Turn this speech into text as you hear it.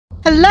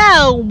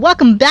Hello,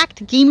 welcome back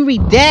to Gamery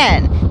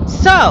Den.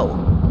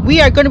 So,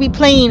 we are going to be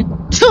playing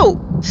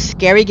 2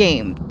 scary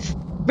games.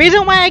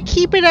 Reason why I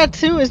keep it at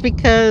 2 is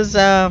because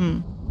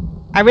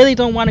I really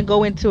don't want to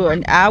go into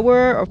an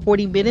hour or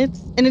 40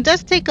 minutes, and it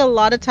does take a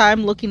lot of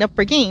time looking up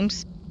for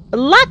games. But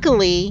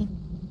luckily,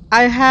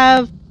 I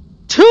have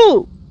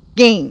 2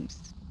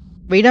 games.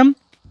 Read them.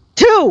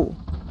 2.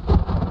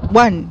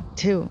 1,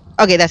 2.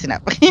 Okay, that's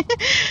enough.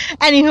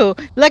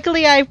 Anywho,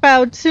 luckily I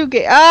found 2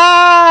 games.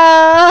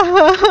 I'm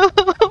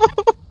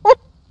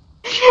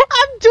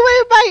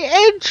doing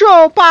my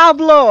intro,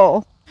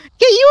 Pablo.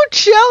 Can you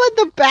chill in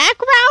the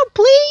background,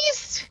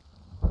 please?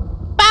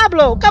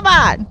 Pablo, come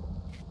on.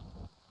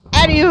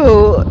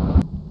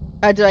 Anywho,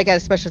 do I get a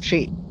special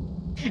treat?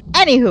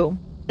 Anywho,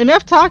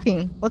 enough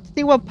talking. Let's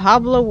see what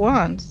Pablo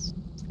wants.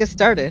 Let's get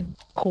started.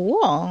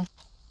 Cool.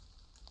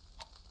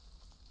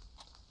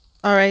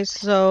 Alright,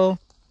 so...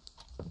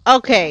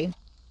 Okay.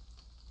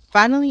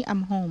 Finally,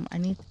 I'm home. I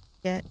need to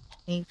get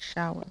a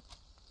shower.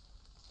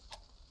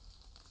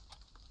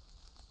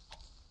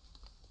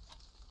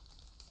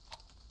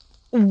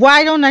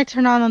 Why don't I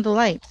turn on the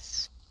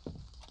lights?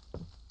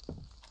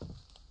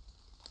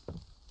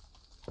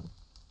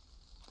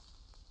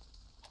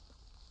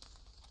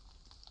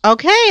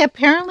 Okay,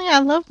 apparently I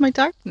love my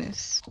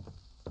darkness.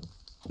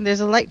 There's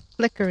a light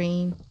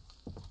flickering.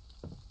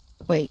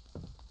 Wait.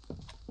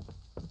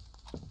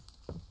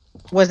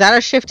 Was that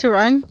a shift to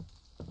run?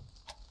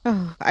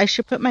 Oh, I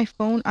should put my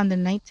phone on the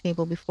night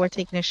table before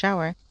taking a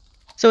shower,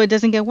 so it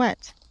doesn't get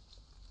wet.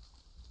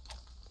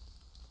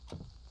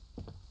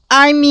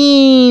 I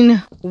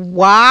mean,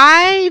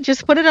 why?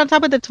 Just put it on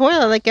top of the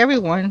toilet like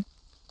everyone.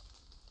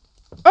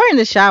 Or in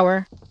the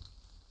shower.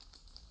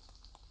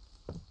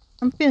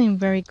 I'm feeling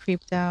very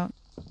creeped out.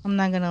 I'm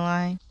not gonna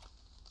lie.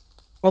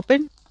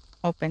 Open?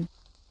 Open.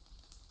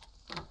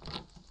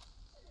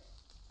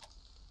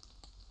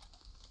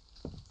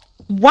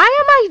 Why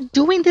am I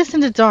doing this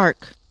in the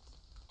dark?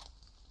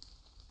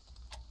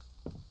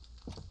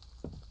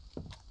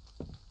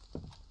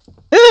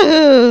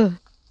 Ugh!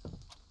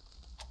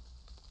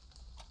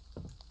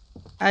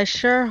 I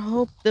sure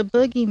hope the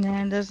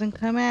boogeyman doesn't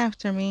come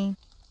after me.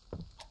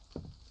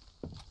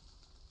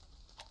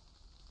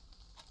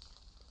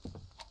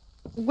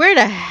 Where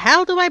the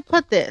hell do I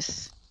put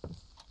this?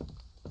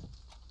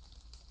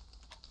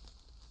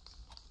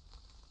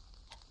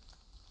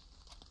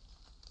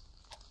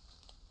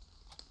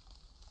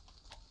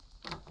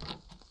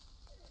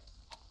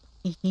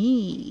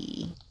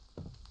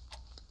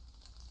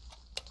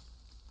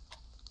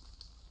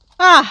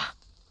 Ah,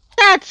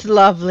 that's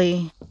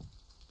lovely.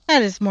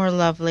 That is more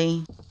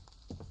lovely.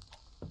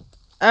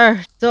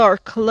 Door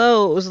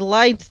closed,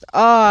 lights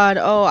on.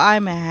 Oh,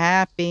 I'm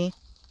happy.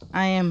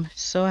 I am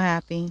so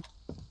happy.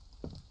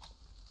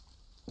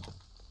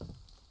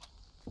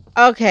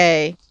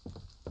 Okay.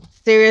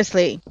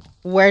 Seriously,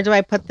 where do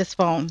I put this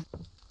phone?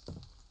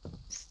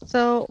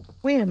 So,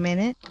 wait a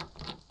minute.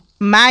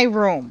 My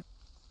room.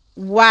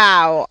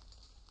 Wow.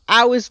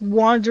 I was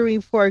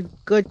wandering for a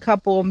good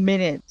couple of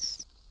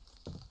minutes.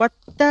 What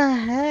the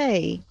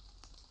hey?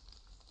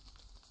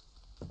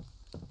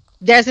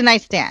 There's a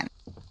nightstand.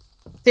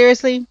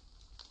 Seriously?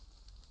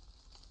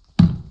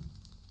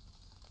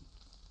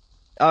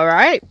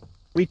 Alright.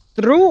 We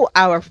threw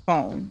our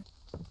phone.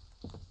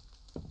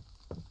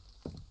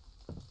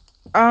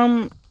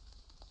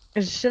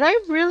 Should I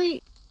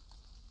really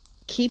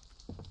keep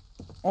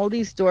all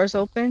these doors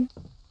open?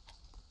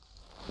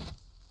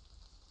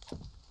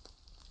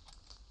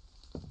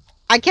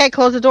 I can't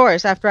close the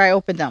doors after I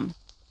open them.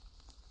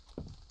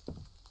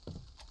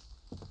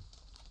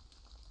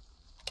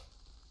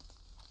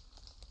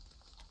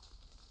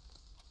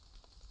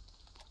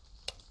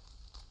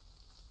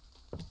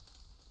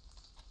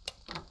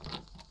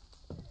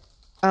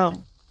 Oh.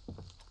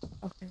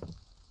 Okay.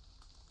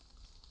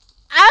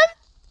 I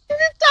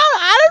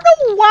don't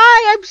know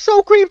why I'm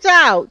so creeped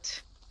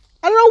out.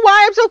 I don't know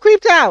why I'm so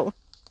creeped out.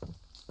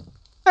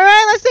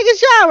 Alright, let's take a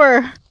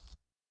shower.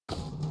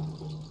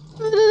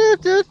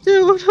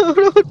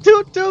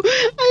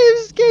 I am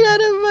scared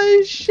out of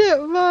my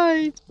shit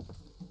mind.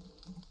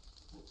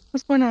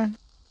 What's going on?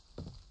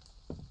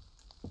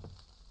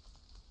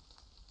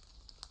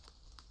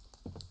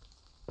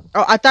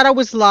 Oh, I thought I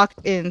was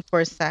locked in for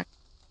a sec.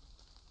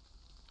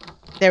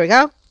 There we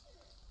go.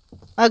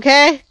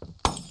 Okay.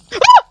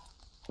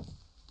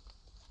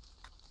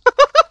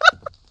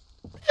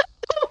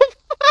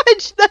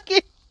 Fudge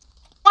nugget.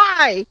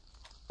 Why?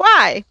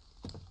 Why?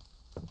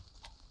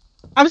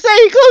 I'm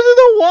saying close to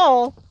the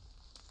wall.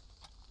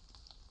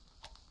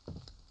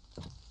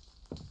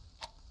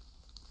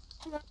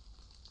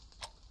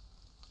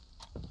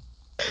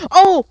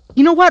 Oh,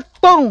 you know what?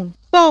 Phone.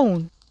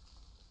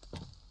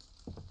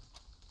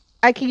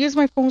 I can use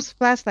my phone's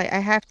flashlight. I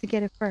have to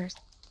get it first.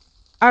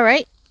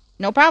 Alright.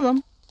 No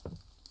problem.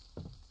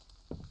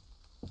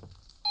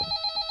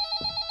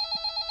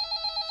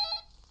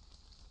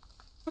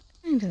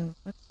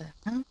 What the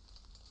hell?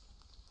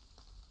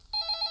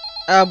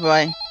 Oh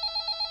boy.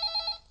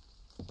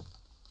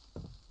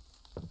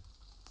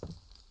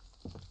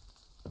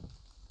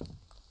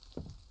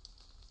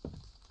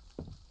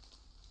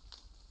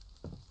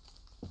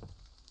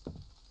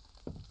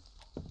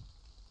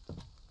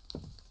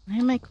 Why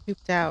am I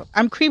creeped out?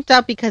 I'm creeped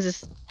out because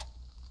it's...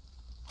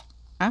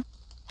 Huh?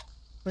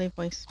 Play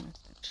voice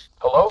message.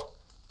 Hello?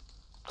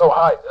 Oh,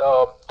 hi.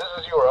 This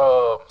is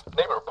your,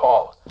 neighbor,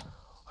 Paul.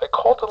 I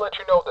called to let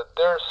you know that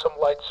there's some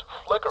lights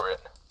flickering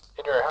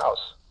in your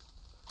house.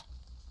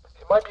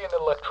 It might be an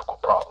electrical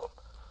problem,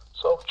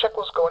 so check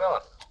what's going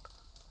on.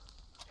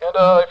 And,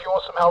 if you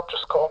want some help,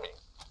 just call me.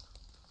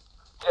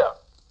 Yeah.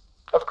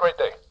 Have a great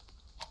day.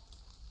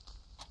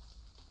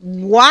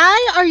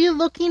 Why are you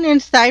looking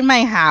inside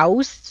my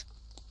house?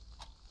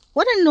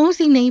 What a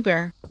nosy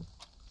neighbor.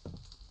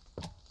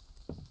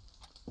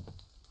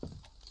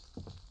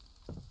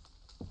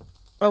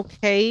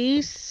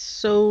 Okay,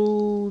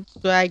 so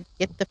do I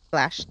get the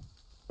flash?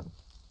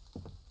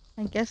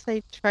 I guess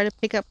I try to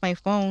pick up my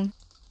phone.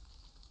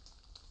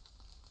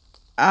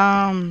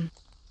 Apparently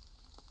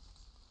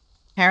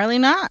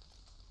not.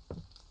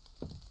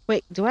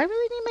 Wait, do I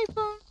really need my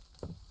phone?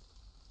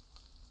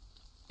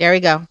 There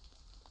we go.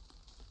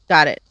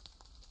 Got it.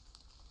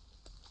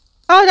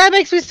 Oh, that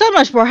makes me so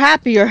much more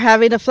happier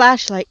having a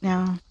flashlight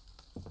now.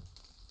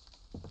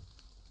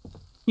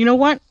 You know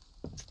what?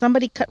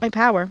 Somebody cut my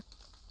power.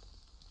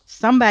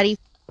 Somebody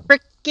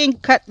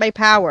freaking cut my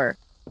power.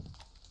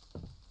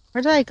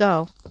 Where did I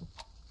go?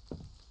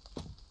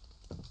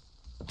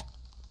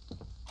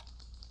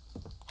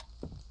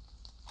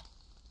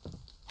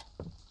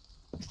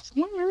 Is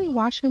someone really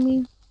watching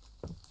me?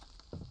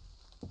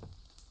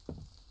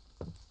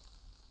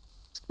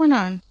 What's going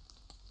on?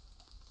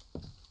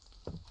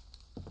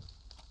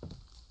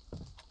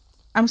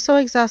 I'm so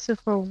exhausted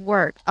for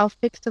work. I'll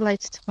fix the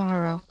lights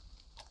tomorrow.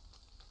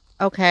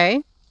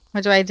 Okay.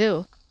 What do I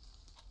do?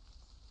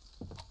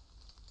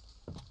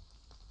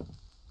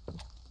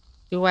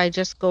 Do I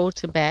just go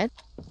to bed?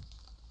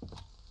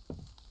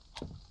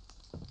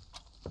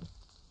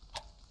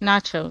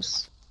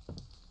 Nachos.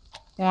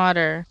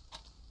 Water.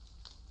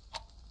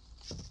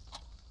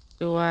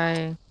 Do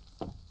I...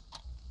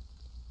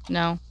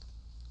 No.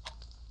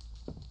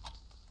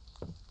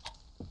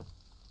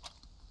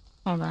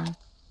 Hold on.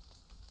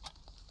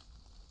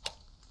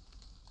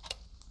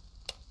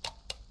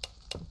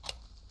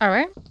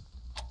 Alright.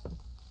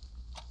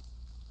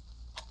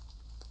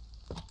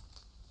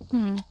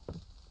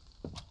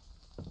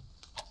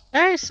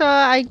 Alright, so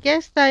I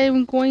guess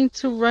I'm going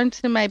to run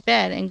to my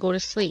bed and go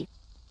to sleep.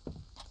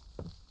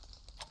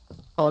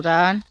 Hold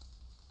on.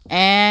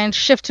 And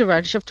shift to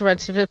run, shift to run,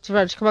 shift to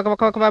run. Come on, come on,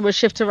 come on, come on.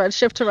 Shift to run,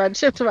 shift to run,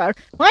 shift to run.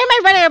 Why am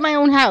I running at my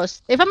own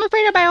house? If I'm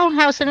afraid of my own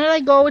house, shouldn't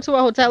I go to a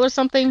hotel or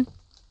something?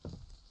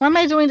 Why am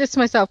I doing this to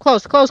myself?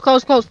 Close, close,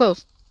 close, close,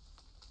 close.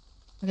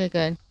 Okay,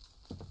 good.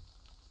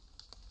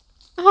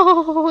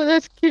 Oh,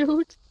 that's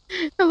cute.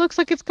 It looks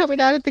like it's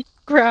coming out of the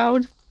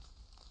ground.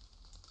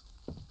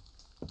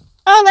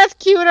 Oh, that's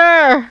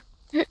cuter.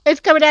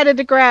 It's coming out of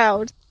the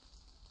ground.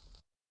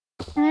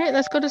 Alright,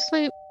 let's go to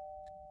sleep.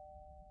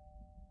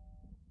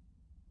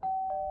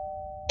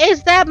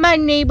 Is that my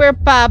neighbor,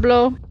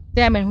 Pablo?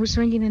 Damn it, who's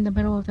ringing in the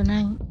middle of the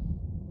night?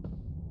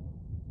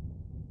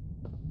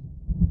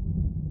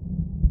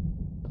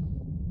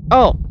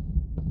 Oh,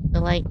 the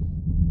light.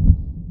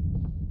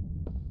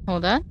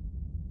 Hold on.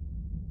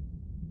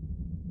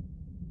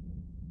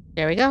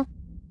 There we go.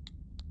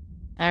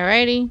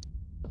 Alrighty.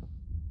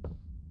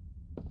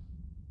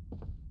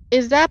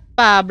 Is that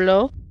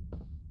Pablo?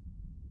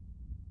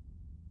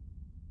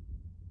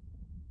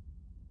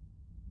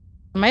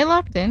 Am I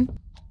locked in?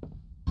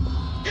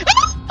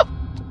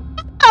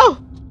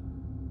 Oh!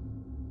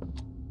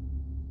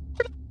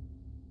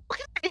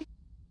 Okay.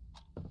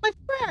 My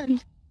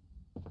friend.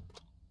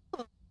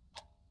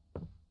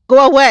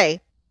 Go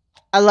away.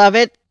 I love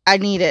it. I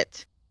need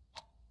it.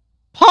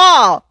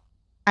 Paul!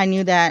 I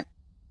knew that.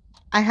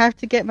 I have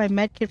to get my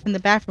medkit from the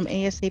bathroom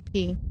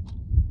ASAP.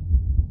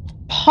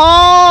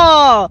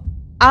 Paul!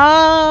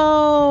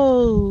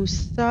 Oh,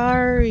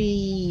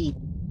 sorry.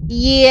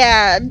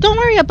 Yeah, don't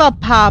worry about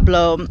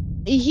Pablo.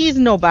 He's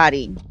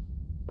nobody.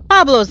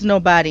 Pablo's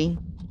nobody.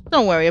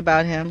 Don't worry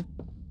about him.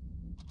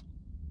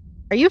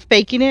 Are you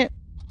faking it?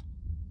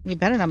 You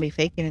better not be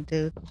faking it,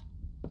 dude.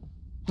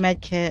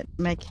 Medkit,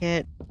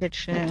 medkit,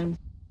 kitchen.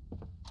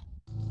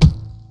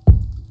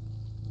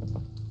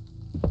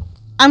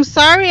 I'm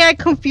sorry I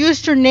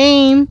confused your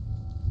name.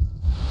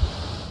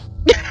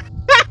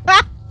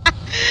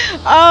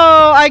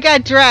 Oh, I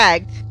got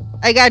dragged.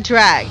 I got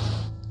dragged.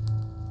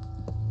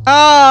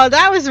 Oh,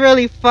 that was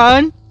really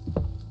fun.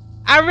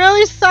 I'm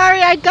really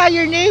sorry I got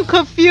your name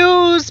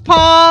confused,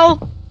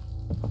 Paul.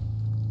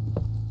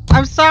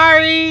 I'm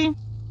sorry.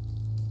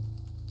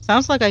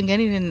 Sounds like I'm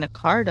getting in the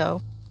car,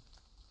 though.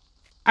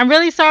 I'm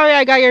really sorry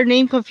I got your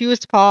name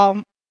confused,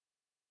 Paul.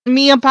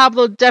 Me and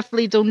Pablo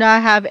definitely do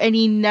not have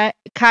any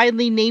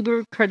kindly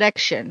neighbor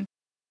connection.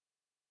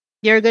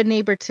 You're a good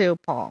neighbor, too,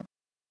 Paul.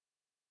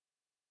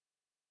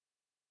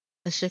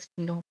 Let's just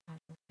no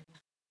Pablo.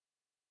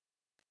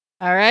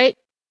 All right.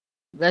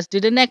 Let's do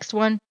the next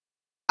one.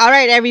 All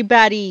right,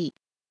 everybody.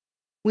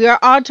 We are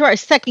on to our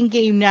second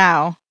game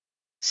now.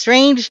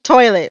 Strange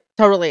Toilet.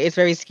 Totally, it's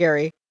very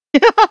scary. I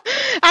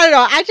don't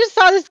know. I just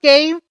saw this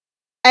game,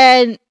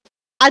 and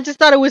I just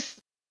thought it was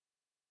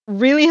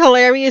really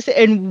hilarious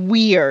and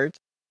weird.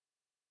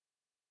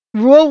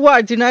 Rule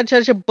 1, do not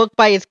judge a book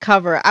by its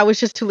cover. I was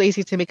just too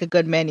lazy to make a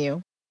good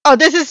menu. Oh,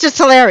 this is just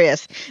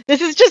hilarious. This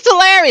is just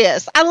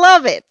hilarious. I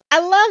love it. I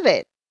love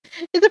it.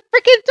 It's a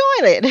freaking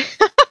toilet.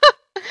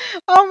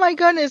 Oh my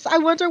goodness. I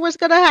wonder what's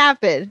going to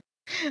happen.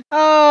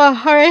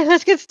 Oh, all right.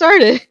 Let's get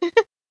started.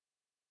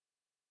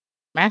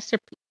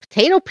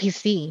 Potato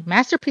PC.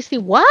 Master PC.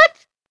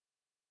 What?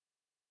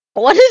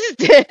 What is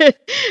this?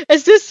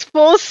 Is this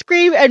full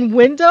screen and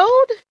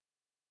windowed?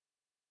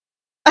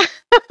 Oh,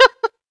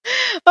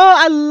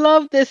 I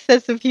love this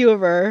sense of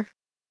humor.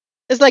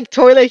 It's like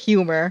toilet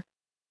humor.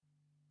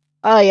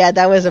 Oh yeah,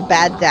 that was a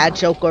bad dad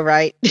joke, all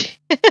right.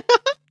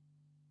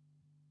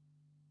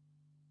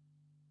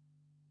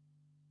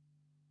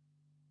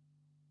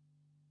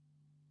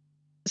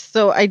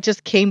 So I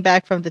just came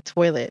back from the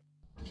toilet.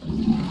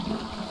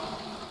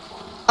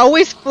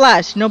 Always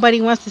flush.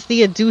 Nobody wants to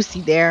see a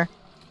doozy there.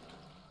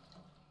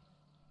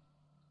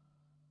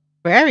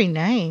 Very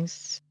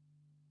nice.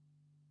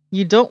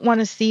 You don't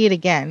want to see it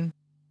again.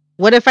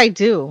 What if I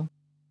do?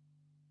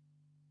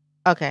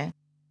 Okay.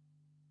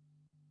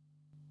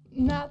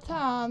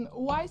 Nathan,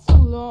 why so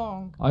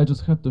long? I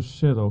just had to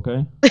shit,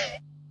 okay?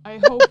 I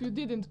hope you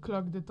didn't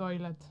clog the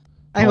toilet.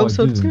 I hope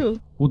so too.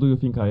 Who do you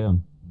think I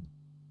am?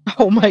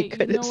 Oh my Okay,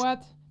 goodness. you know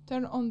what?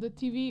 Turn on the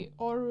TV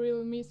or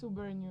we'll miss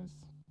Uber News.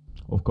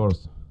 Of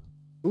course.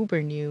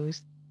 Uber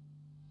News.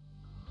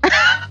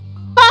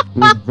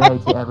 Good day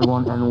to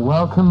everyone and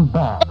welcome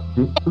back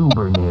to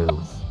Uber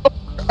News.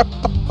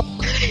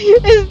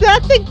 Is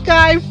that the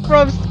guy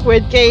from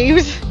Squid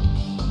Games?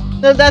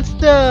 No, that's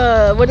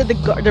the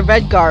the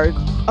red guard.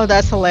 Oh,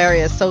 that's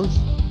hilarious. So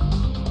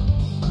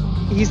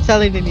he's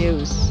telling the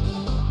news.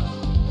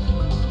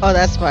 Oh,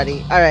 that's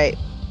funny. All right.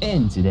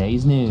 In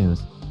today's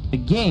news, the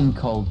game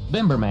called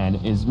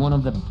Bimberman is one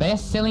of the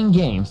best-selling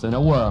games in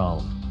the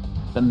world.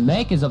 The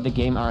makers of the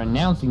game are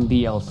announcing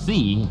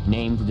DLC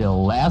named The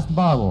Last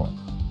Bottle.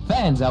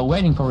 Fans are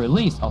waiting for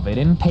release of it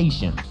in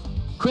patience.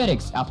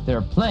 Critics,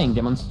 after playing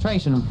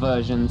demonstration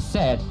version,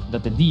 said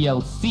that the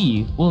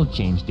DLC will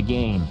change the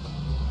game.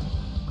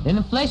 The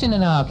inflation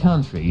in our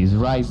country is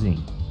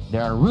rising.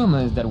 There are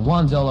rumors that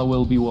 $1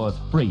 will be worth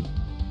 $3.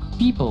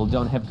 People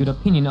don't have good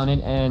opinion on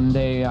it, and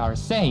they are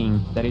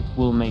saying that it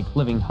will make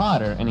living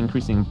harder and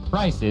increasing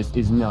prices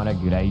is not a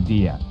good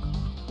idea.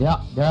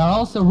 There are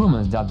also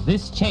rumors that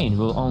this change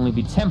will only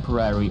be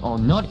temporary or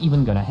not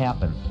even gonna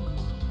happen.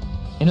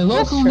 In the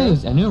local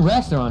news, a new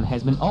restaurant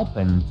has been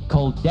opened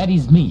called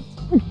Daddy's Meat.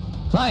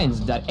 Clients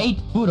that ate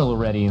food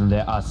already in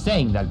there are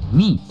saying that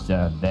meat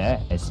served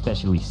there,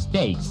 especially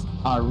steaks,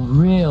 are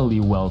really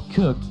well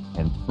cooked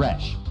and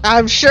fresh.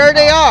 I'm sure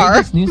they are.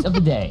 Biggest news of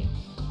the day.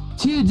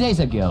 2 days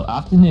ago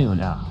afternoon,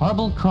 a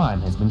horrible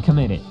crime has been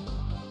committed.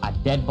 A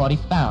dead body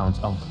found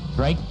of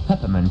Drake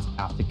Peppermint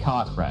after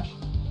car crash.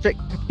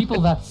 People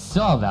that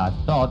saw that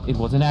thought it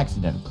was an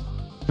accident.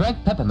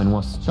 Drake Peppermint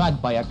was struck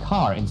by a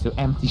car into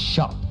empty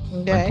shop.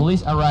 Okay. When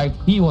police arrived,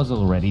 he was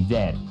already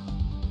dead.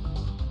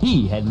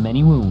 He had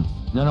many wounds,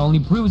 not only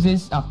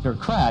bruises after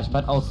crash,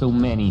 but also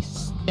many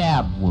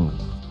stab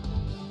wounds.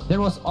 There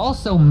was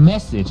also a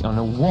message on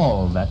a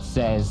wall that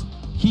says,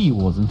 "He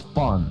wasn't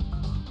fun."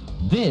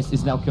 This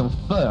is now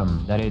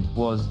confirmed that it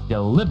was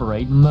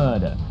deliberate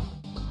murder.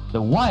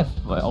 The wife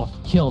of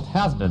killed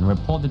husband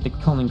reported the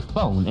calling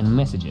phone and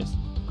messages.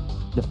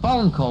 The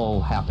phone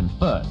call happened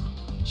first.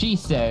 She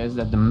says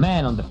that the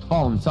man on the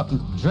phone talking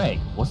to Drake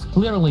was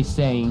clearly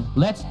saying,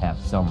 "Let's have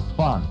some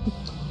fun."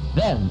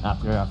 Then,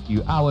 after a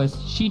few hours,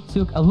 she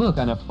took a look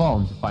on her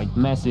phone to find the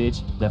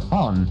message, "The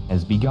fun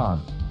has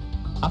begun."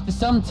 After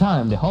some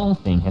time, the whole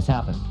thing has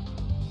happened.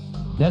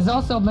 There's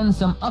also been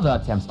some other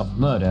attempts of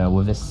murder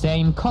with the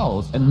same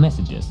calls and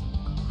messages.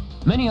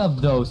 Many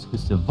of those who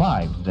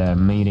survived the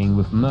meeting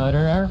with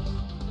murderer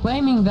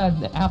claiming that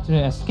after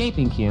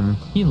escaping him,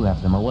 he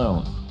left them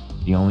alone.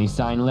 The only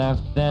sign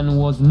left then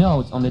was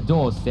notes on the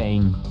door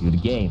saying,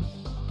 "Good game."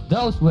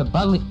 Those who were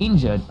badly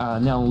injured are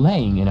now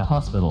laying in a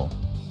hospital.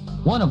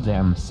 One of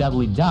them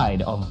sadly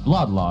died of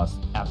blood loss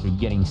after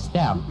getting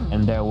stabbed,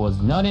 and there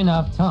was not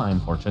enough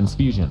time for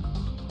transfusion.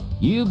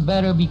 You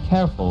better be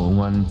careful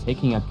when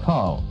taking a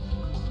call,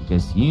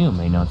 because you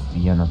may not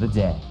see another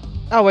day.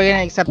 Oh, we're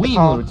gonna accept the We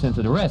call. will return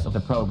to the rest of the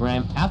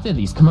program after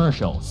these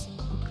commercials.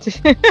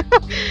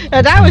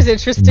 Now, that was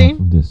interesting.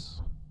 Enough of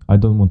this. I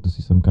don't want to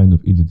see some kind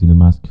of idiot in a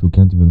mask who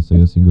can't even say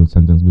a single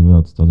sentence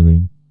without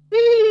stuttering.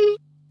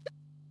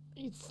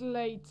 It's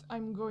late.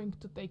 I'm going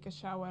to take a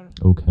shower.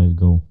 Okay,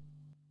 go.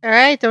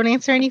 Alright, don't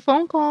answer any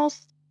phone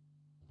calls.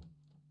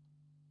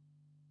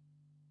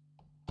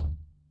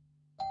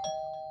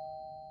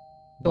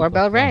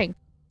 Doorbell rang.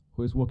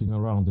 Who is walking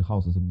around the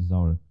houses at this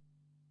hour?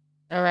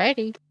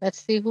 Alrighty, let's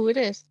see who it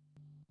is.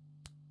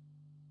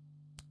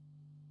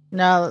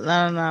 No,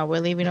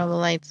 we're leaving all the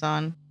lights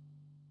on.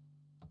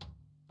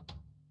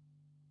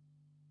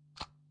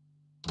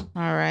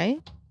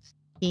 Alright.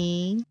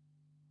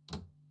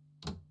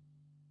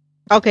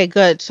 Okay,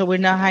 good. So we're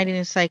not hiding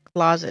inside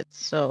closets,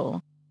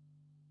 so...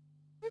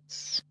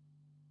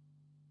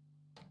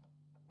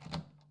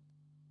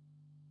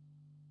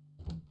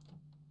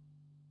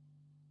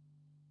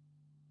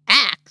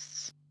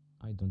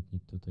 don't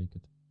need to take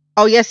it.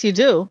 Oh, yes, you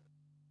do.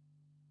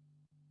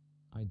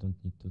 I don't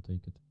need to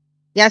take it.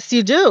 Yes,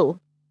 you do.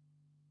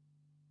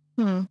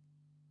 Hmm.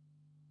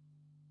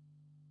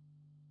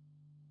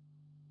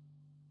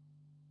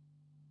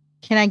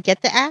 Can I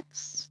get the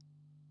axe?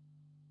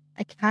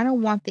 I kind of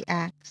want the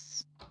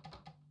axe.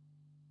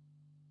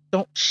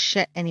 Don't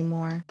shit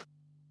anymore.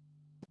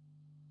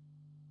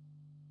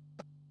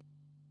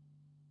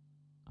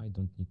 I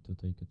don't need to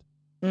take it.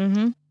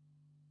 Mm-hmm.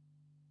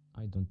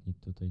 I don't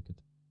need to take it.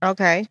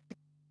 Okay.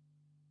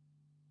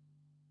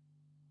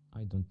 I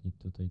don't need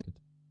to take it.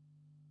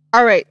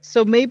 All right.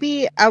 So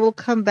maybe I will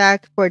come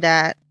back for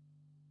that.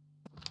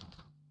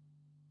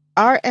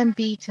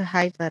 RMB to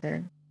hide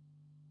letter.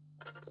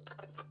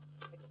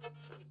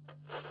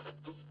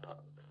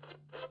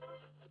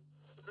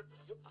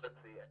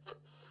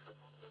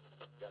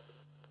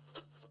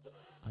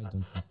 I don't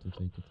need to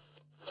take it.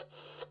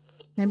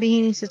 Maybe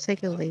he needs to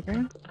take it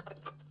later.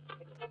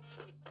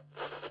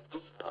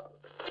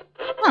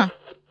 Huh.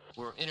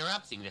 We're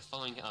interrupting the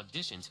following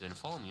audition to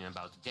inform you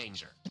about the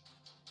danger.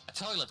 A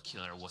toilet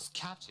killer was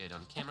captured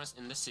on cameras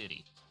in the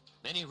city.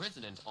 Many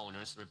resident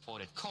owners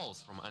reported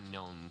calls from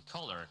unknown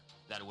caller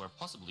that were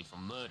possibly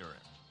from murderer.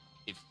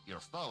 If your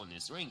phone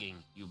is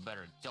ringing, you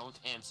better don't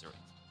answer it.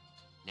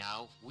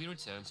 Now, we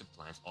return to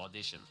Plant's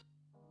audition.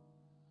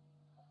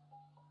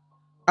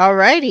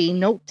 Alrighty.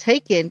 Note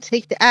taken.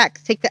 Take the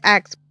axe. Take the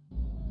axe.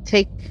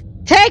 Take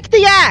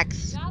the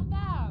axe!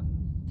 Goddamn!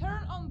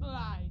 Turn on the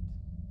light.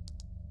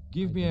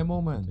 Give me a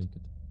moment. Take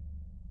it.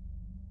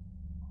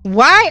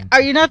 Why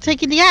are you not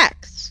taking the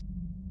axe?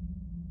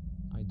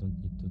 I don't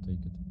need to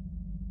take it.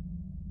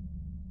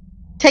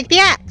 Take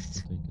the I don't need axe.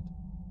 to take it.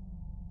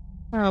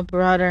 Oh,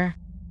 brother.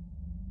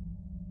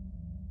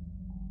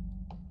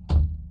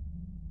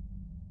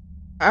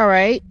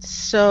 Alright,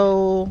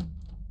 so...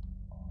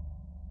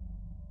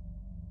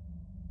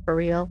 For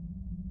real?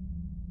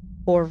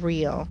 For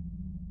real.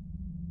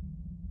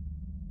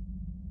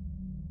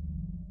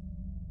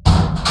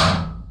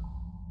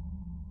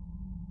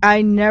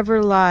 I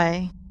never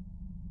lie.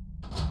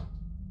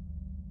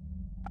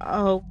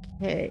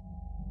 Okay.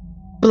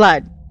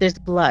 Blood. There's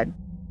blood.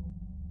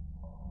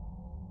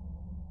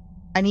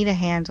 I need a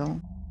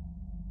handle.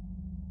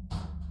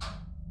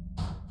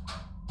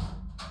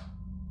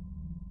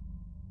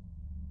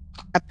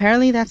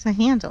 Apparently that's a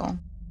handle.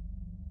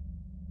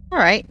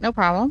 Alright, no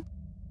problem.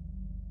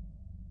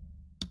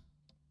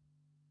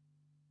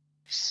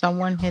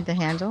 Someone hid the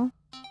handle.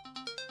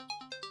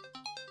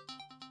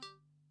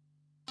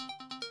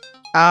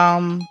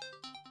 Hello?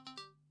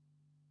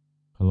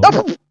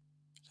 Oh!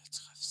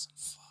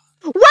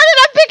 Why did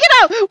I pick it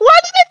up? Why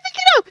did I pick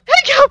it up?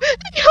 Let go!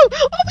 Let go!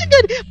 Oh my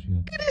god! Shit.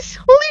 Goodness!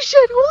 Holy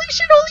shit! Holy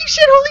shit! Holy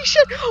shit! Holy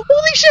shit!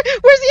 Holy shit!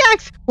 Where's the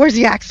axe? Where's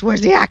the axe?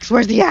 Where's the axe?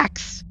 Where's the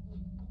axe?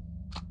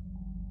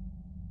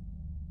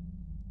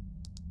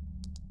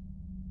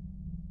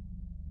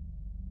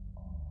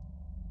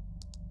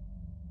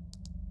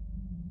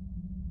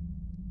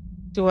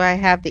 Do I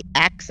have the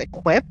axe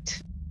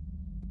equipped?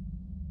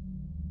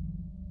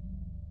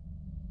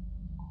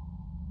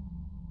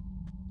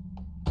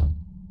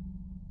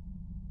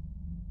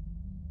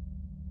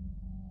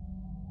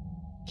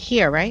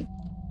 Here, right?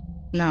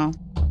 No.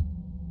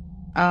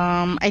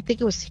 I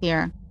think it was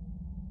here.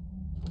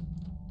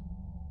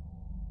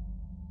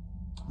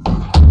 I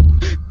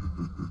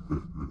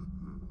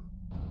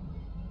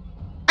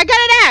got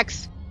an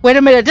axe! Wait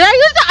a minute, did I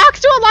use the axe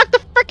to unlock the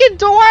freaking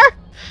door?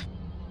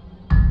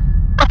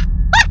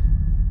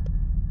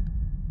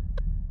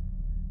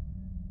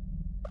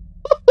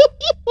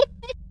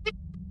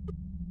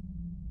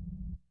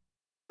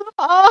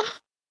 Oh.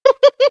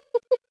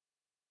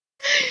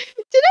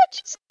 Did I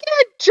just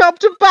get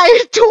jumped by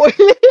a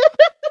toilet?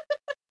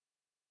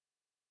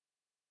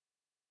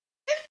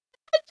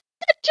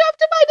 I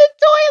jumped by the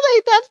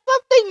toilet! That's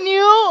something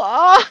new!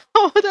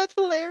 Oh, that's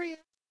hilarious.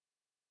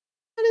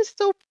 That is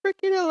so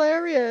freaking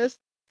hilarious.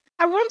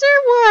 I wonder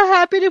what will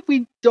happen if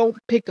we don't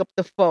pick up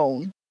the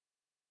phone.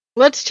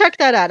 Let's check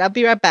that out. I'll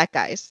be right back,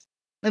 guys.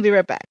 I'll be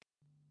right back.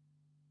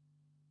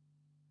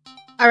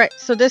 Alright,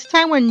 so this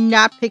time we're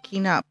not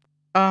picking up.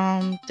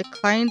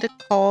 Decline the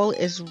call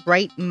is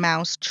right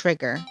mouse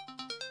trigger.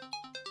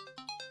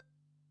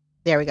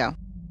 There we go.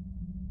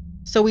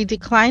 So we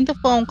declined the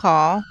phone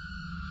call.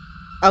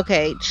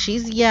 Okay,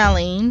 she's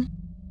yelling.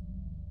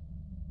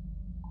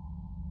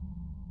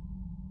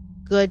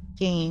 Good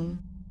game.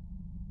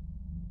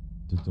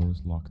 The door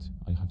is locked.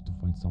 I have to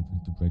find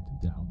something to break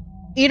it down.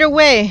 Either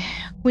way,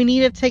 we need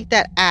to take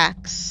that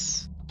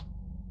axe.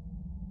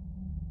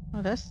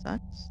 Oh, that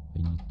sucks. I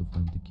need to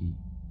find the key.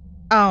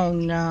 Oh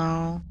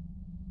no.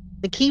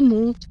 The key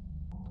moved.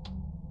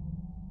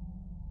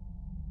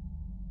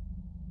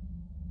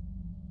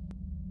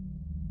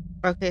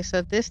 Okay,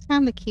 so this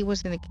time the key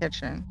was in the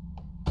kitchen.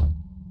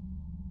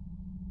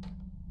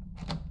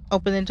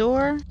 Open the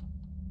door.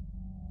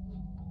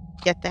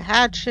 Get the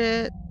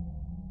hatchet.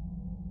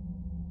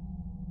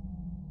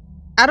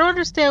 I don't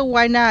understand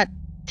why not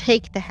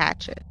take the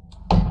hatchet.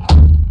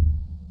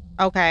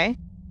 Okay.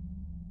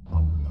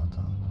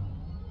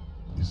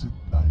 This Is it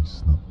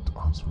nice not to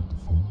answer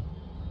the phone?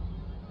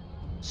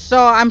 So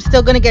I'm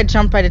still gonna get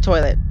jumped by the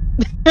toilet.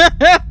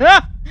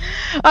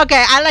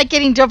 Okay, I like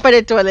getting jumped by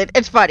the toilet.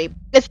 It's funny.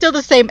 It's still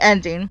the same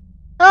ending.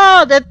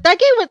 Oh, that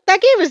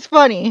game is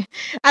funny.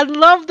 I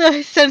love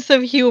the sense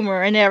of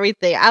humor and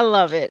everything. I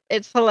love it.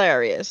 It's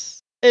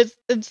hilarious. It's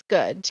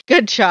good.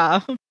 Good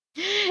job.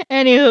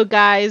 Anywho,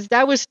 guys,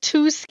 that was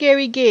 2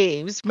 scary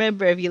games.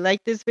 Remember, if you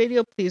like this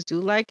video, please do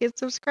like and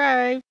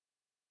subscribe.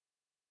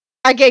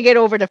 I can't get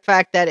over the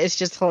fact that it's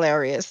just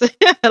hilarious.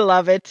 I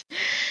love it.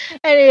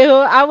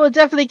 Anywho, I will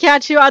definitely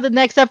catch you on the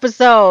next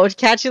episode.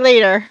 Catch you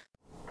later.